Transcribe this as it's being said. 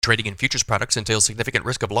Trading in futures products entails significant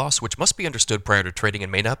risk of loss, which must be understood prior to trading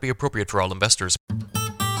and may not be appropriate for all investors.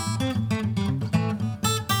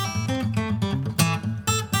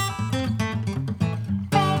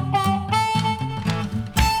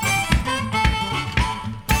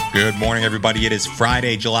 Good morning, everybody. It is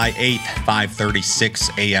Friday, July 8th,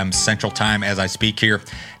 5:36 a.m. Central Time as I speak here.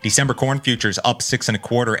 December corn futures up 6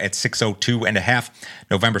 1/4 at 602 1/2.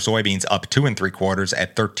 November soybeans up 2 3/4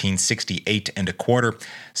 at 1368 1/4.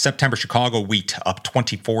 September Chicago wheat up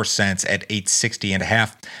 24 cents at 860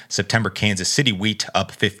 1/2. September Kansas City wheat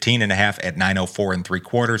up 15 1/2 at 904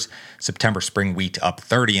 3/4. September spring wheat up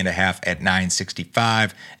 30 1/2 at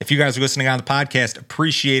 965. If you guys are listening on the podcast,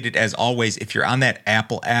 appreciate it as always. If you're on that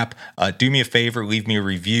Apple app, do me a favor, leave me a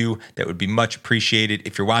review. That would be much appreciated.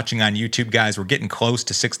 If you're watching on YouTube, guys, we're getting close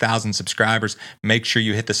to 6,000 subscribers. Make sure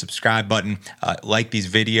you hit the subscribe button, like these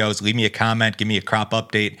videos, leave me a comment, give me a crop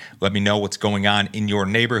update, let me know what's going on in your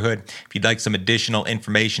neighborhood. If you'd like some additional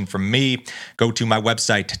information from me, go to my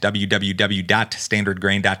website,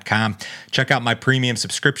 www.standardgrain.com. Check out my premium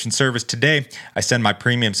subscription service today. I send my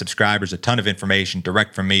premium subscribers a ton of information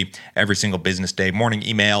direct from me every single business day. Morning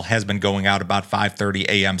email has been going out about 5:30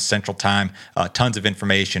 a.m. Central Time. Tons of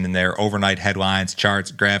information in there, overnight headlines,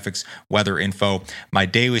 charts, graphics, weather info. My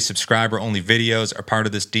daily subscriber-only videos are part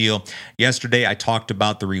of this deal. Yesterday, I talked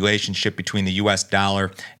about the relationship between the U.S.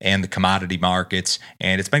 dollar and the commodity markets,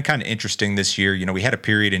 and it's been kind of interesting this year. You know, we had a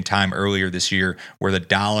period in time earlier this year where the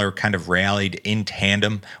dollar kind of rallied in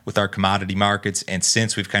tandem with our commodity markets, and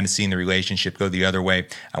since we've kind of seen the relationship go the other way.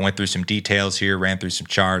 I went through some details here, ran through some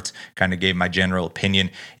charts, kind of gave my general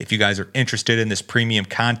opinion. If you guys are interested in this premium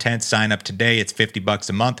content, sign up today. It's $50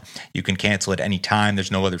 a month. You can cancel at any time.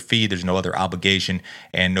 There's no other fee. There's no other obligation,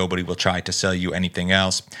 and nobody will try to sell you anything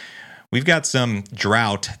else. We've got some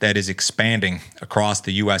drought that is expanding across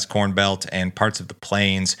the U.S. Corn Belt and parts of the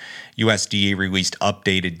plains. USDA released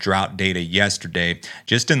updated drought data yesterday.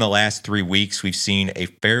 Just in the last 3 weeks, we've seen a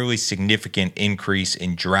fairly significant increase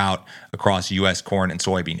in drought across U.S. corn and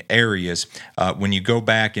soybean areas. When you go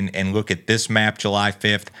back and look at this map, July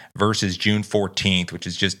 5th versus June 14th, which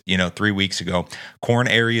is just 3 weeks ago, corn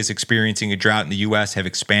areas experiencing a drought in the U.S. have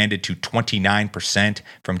expanded to 29%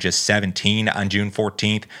 from just 17 on June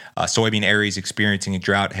 14th. Soybean areas experiencing a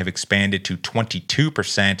drought have expanded to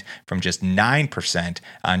 22% from just 9%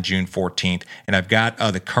 on June 14th. And I've got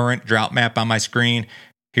the current drought map on my screen.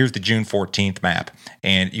 Here's the June 14th map,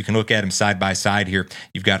 and you can look at them side by side here.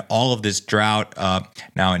 You've got all of this drought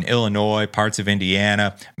now in Illinois, parts of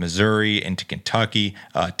Indiana, Missouri, into Kentucky,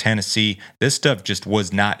 Tennessee. This stuff just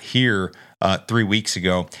was not here 3 weeks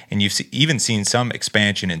ago, and you've even seen some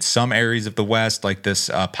expansion in some areas of the West, like this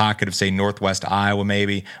pocket of, say, northwest Iowa,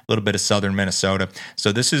 maybe a little bit of southern Minnesota.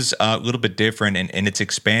 So this is a little bit different, and it's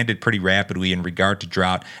expanded pretty rapidly in regard to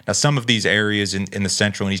drought. Now, some of these areas in the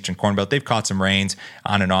central and eastern Corn Belt, they've caught some rains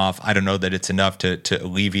on and off. I don't know that it's enough to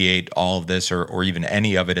alleviate all of this or even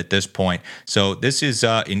any of it at this point. So this is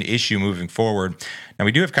an issue moving forward. Now,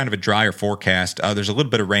 we do have kind of a drier forecast. There's a little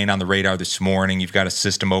bit of rain on the radar this morning. You've got a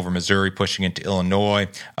system over Missouri pushing into Illinois,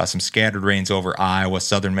 some scattered rains over Iowa,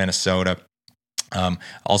 southern Minnesota.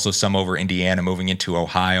 Also some over Indiana moving into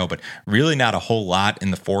Ohio, but really not a whole lot in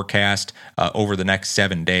the forecast over the next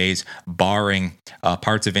 7 days, barring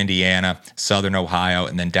parts of Indiana, southern Ohio,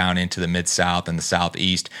 and then down into the Mid-South and the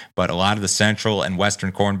Southeast. But a lot of the central and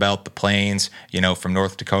western Corn Belt, the plains, from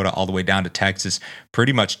North Dakota all the way down to Texas,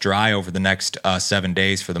 pretty much dry over the next 7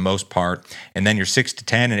 days for the most part. And then your 6 to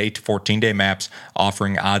 10 and 8 to 14 day maps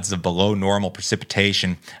offering odds of below normal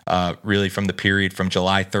precipitation really from the period from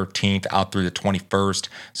July 13th out through the 21st.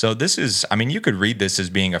 So this is, you could read this as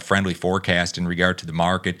being a friendly forecast in regard to the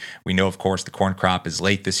market. We know, of course, the corn crop is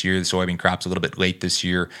late this year. The soybean crop's a little bit late this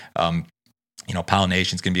year.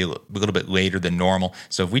 Pollination is going to be a little bit later than normal.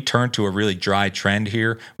 So if we turn to a really dry trend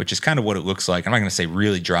here, which is kind of what it looks like, I'm not going to say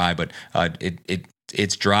really dry, but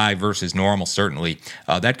it's dry versus normal, certainly.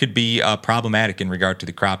 That could be problematic in regard to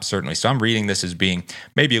the crop, certainly. So I'm reading this as being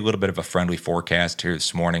maybe a little bit of a friendly forecast here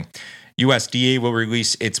this morning. USDA will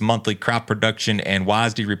release its monthly crop production and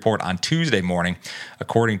WASDE report on Tuesday morning.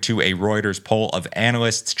 According to a Reuters poll of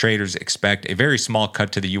analysts, traders expect a very small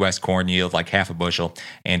cut to the U.S. corn yield, like half a bushel,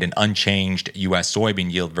 and an unchanged U.S.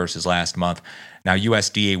 soybean yield versus last month. Now,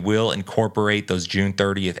 USDA will incorporate those June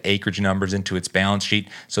 30th acreage numbers into its balance sheet,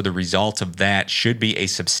 so the result of that should be a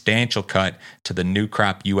substantial cut to the new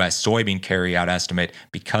crop U.S. soybean carryout estimate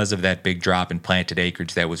because of that big drop in planted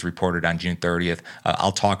acreage that was reported on June 30th.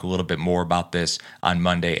 I'll talk a little bit more about this on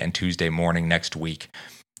Monday and Tuesday morning next week.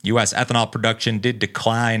 U.S. ethanol production did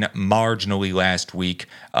decline marginally last week.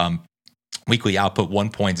 Weekly output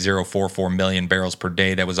 1.044 million barrels per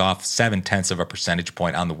day. That was off 0.7 of a percentage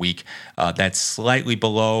point on the week. That's slightly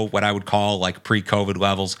below what I would call like pre-COVID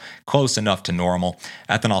levels, close enough to normal.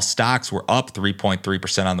 Ethanol stocks were up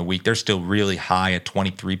 3.3% on the week. They're still really high at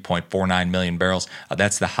 23.49 million barrels.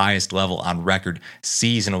 That's the highest level on record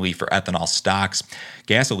seasonally for ethanol stocks.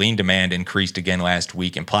 Gasoline demand increased again last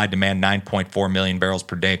week. Implied demand 9.4 million barrels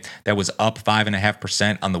per day. That was up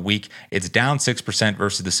 5.5% on the week. It's down 6%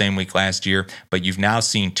 versus the same week last year, but you've now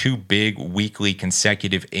seen two big weekly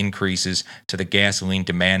consecutive increases to the gasoline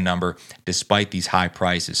demand number despite these high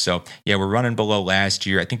prices. So yeah, we're running below last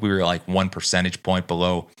year. I think we were like 1 percentage point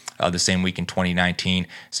below the same week in 2019.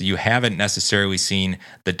 So you haven't necessarily seen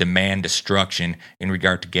the demand destruction in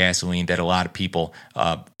regard to gasoline that a lot of people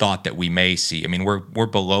thought that we may see. I mean, we're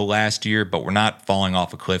below last year, but we're not falling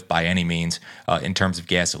off a cliff by any means in terms of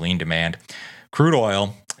gasoline demand. Crude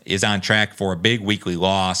oil is on track for a big weekly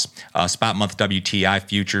loss. Spot month WTI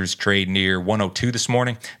futures trade near 102 this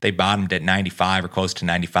morning. They bottomed at 95 or close to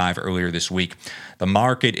 95 earlier this week. The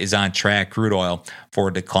market is on track, crude oil, for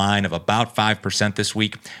a decline of about 5% this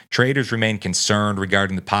week. Traders remain concerned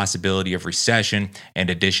regarding the possibility of recession and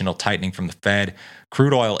additional tightening from the Fed.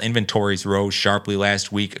 Crude oil inventories rose sharply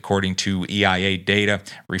last week, according to EIA data.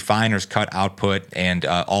 Refiners cut output, and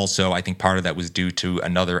also I think part of that was due to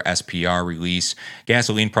another SPR release.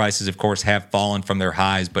 Gasoline prices, of course, have fallen from their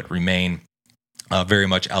highs, but remain very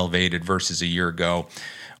much elevated versus a year ago.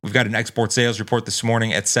 We've got an export sales report this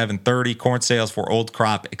morning at 7:30. Corn sales for old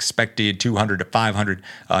crop expected 200 to 500,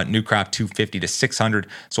 new crop 250 to 600.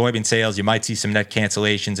 Soybean sales, you might see some net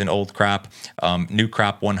cancellations in old crop. New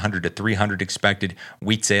crop 100 to 300 expected.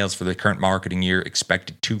 Wheat sales for the current marketing year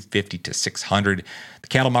expected 250 to 600. The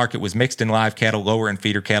cattle market was mixed in live cattle, lower in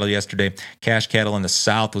feeder cattle yesterday. Cash cattle in the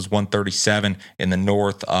south was 137, in the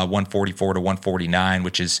north 144 to 149,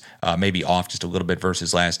 which is maybe off just a little bit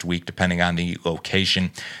versus last week, depending on the location.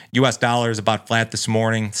 U.S. dollar is about flat this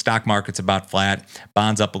morning. Stock market's about flat.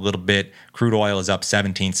 Bonds up a little bit. Crude oil is up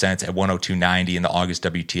 17 cents at 102.90 in the August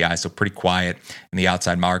WTI, so pretty quiet in the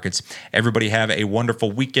outside markets. Everybody have a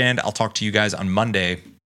wonderful weekend. I'll talk to you guys on Monday.